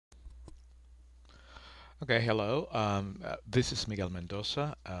Okay, hello. This is Miguel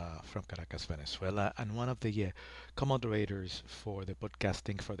Mendoza from Caracas, Venezuela, and one of the co-moderators for the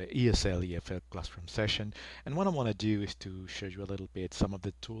podcasting for the ESL-EFL classroom session. And what I want to do is to show you a little bit some of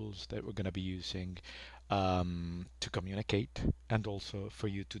the tools that we're going to be using to communicate, and also for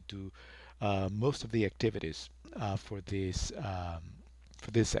you to do most of the activities for this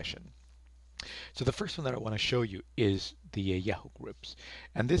session. So the first one that I want to show you is the Yahoo Groups.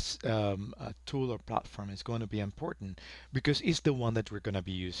 And this tool or platform is going to be important because it's the one that we're going to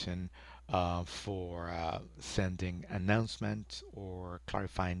be using for sending announcements or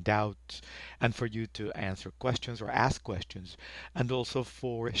clarifying doubts, and for you to answer questions or ask questions, and also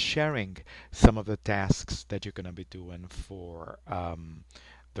for sharing some of the tasks that you're going to be doing for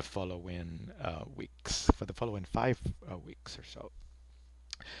the following weeks, for the following 5 weeks or so.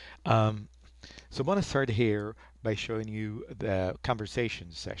 Um, so I want to start here by showing you the conversation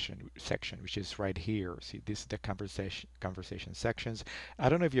section, which is right here. See, this is the conversation sections. I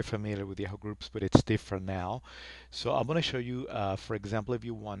don't know if you're familiar with Yahoo Groups, but it's different now. So I'm going to show you, for example, if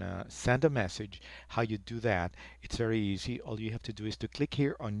you want to send a message, how you do that. It's very easy. All you have to do is to click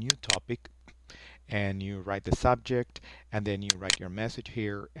here on New Topic, and you write the subject, and then you write your message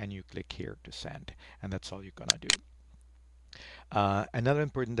here, and you click here to send, and that's all you're going to do. Another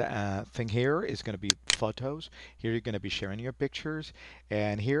important thing here is going to be photos. Here you're going to be sharing your pictures.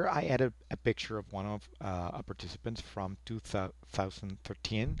 And here I added a picture of one of our participants from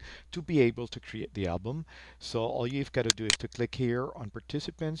 2013 to be able to create the album. So all you've got to do is to click here on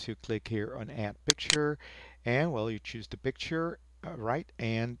participants, you click here on add picture, and well, you choose the picture, right?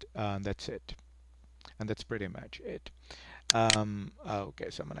 And that's it. And that's pretty much it. Okay,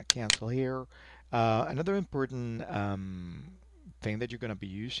 so I'm going to cancel here. Another important thing that you're going to be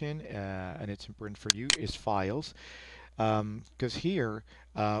using, and it's important for you, is files. Because here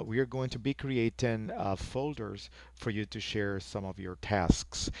we are going to be creating folders for you to share some of your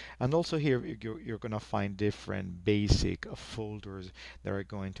tasks. And also here you're going to find different basic folders that are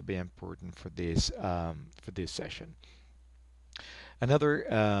going to be important for this session. Another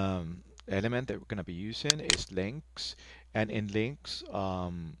element that we're going to be using is links. And in links,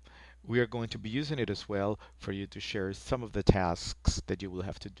 we are going to be using it as well for you to share some of the tasks that you will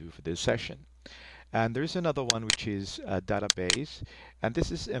have to do for this session. And there's another one which is a database. And this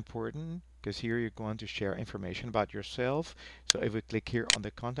is important because here you're going to share information about yourself. So if we click here on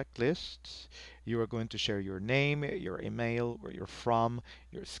the contact lists, you are going to share your name, your email, where you're from,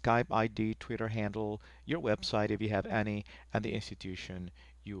 your Skype ID, Twitter handle, your website if you have any, and the institution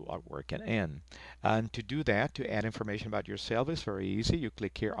you are working in. And to do that, to add information about yourself is very easy. You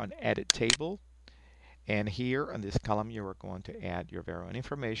click here on Edit Table, and here on this column, you are going to add your very own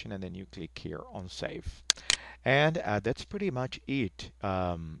information, and then you click here on Save. And that's pretty much it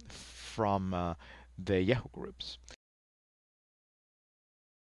from the Yahoo Groups.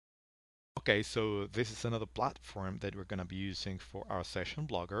 Okay, so this is another platform that we're going to be using for our session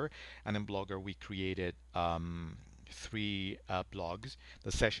Blogger. And in Blogger, we created three blogs: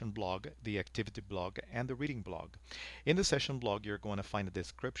 the session blog, the activity blog, and the reading blog. In the session blog, you're going to find a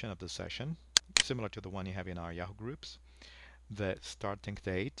description of the session, similar to the one you have in our Yahoo Groups, the starting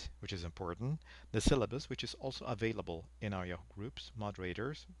date, which is important, the syllabus, which is also available in our Yahoo Groups,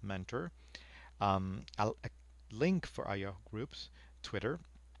 moderators, mentor, a link for our Yahoo Groups, Twitter,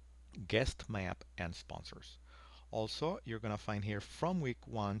 guest map, and sponsors. Also, you're going to find here from week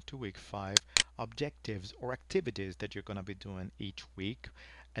 1 to week 5 objectives or activities that you're going to be doing each week,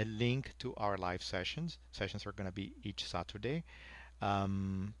 a link to our live sessions. Sessions are going to be each Saturday,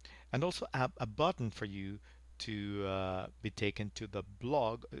 um, and also a button for you to be taken to the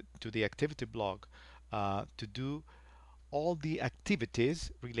blog, to the activity blog, to do all the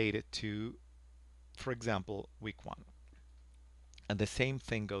activities related to, for example, week 1. And the same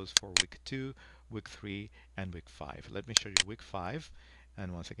thing goes for week 2, week 3, and week 5. Let me show you week 5.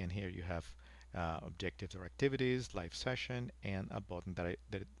 And once again, here you have objectives or activities, live session, and a button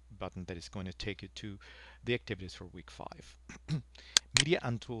that is going to take you to the activities for week 5. Media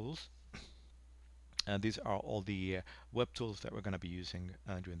and tools. These are all the web tools that we're going to be using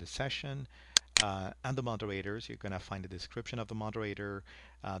during the session. And the moderators, you're going to find the description of the moderator,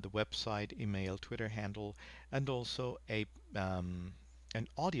 the website, email, Twitter handle, and also an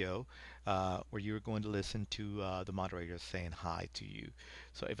audio where you're going to listen to the moderator saying hi to you.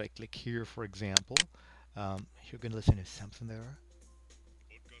 So if I click here, for example, you're going to listen to something there.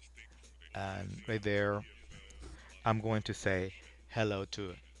 And right there, I'm going to say hello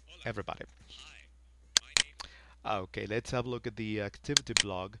to everybody. Okay, let's have a look at the activity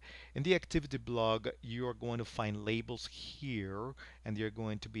blog. In the activity blog, you are going to find labels here, and they're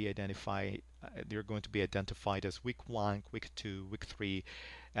going to be identified as week one, week two, week three,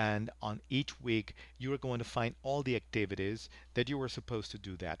 and on each week, you are going to find all the activities that you were supposed to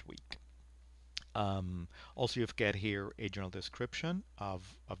do that week. Also, you've got here a general description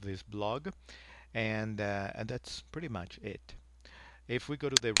of this blog, and that's pretty much it. If we go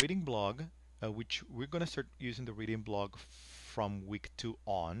to the reading blog, which we're going to start using the reading blog from week two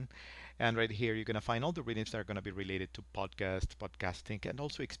on, and right here you're going to find all the readings that are going to be related to podcasting, and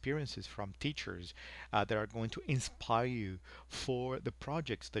also experiences from teachers that are going to inspire you for the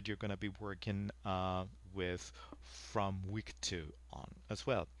projects that you're going to be working with from week two on as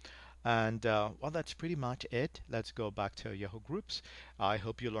well. And well, that's pretty much it. Let's go back to Yahoo Groups. I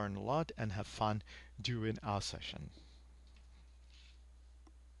hope you learn a lot and have fun during our session.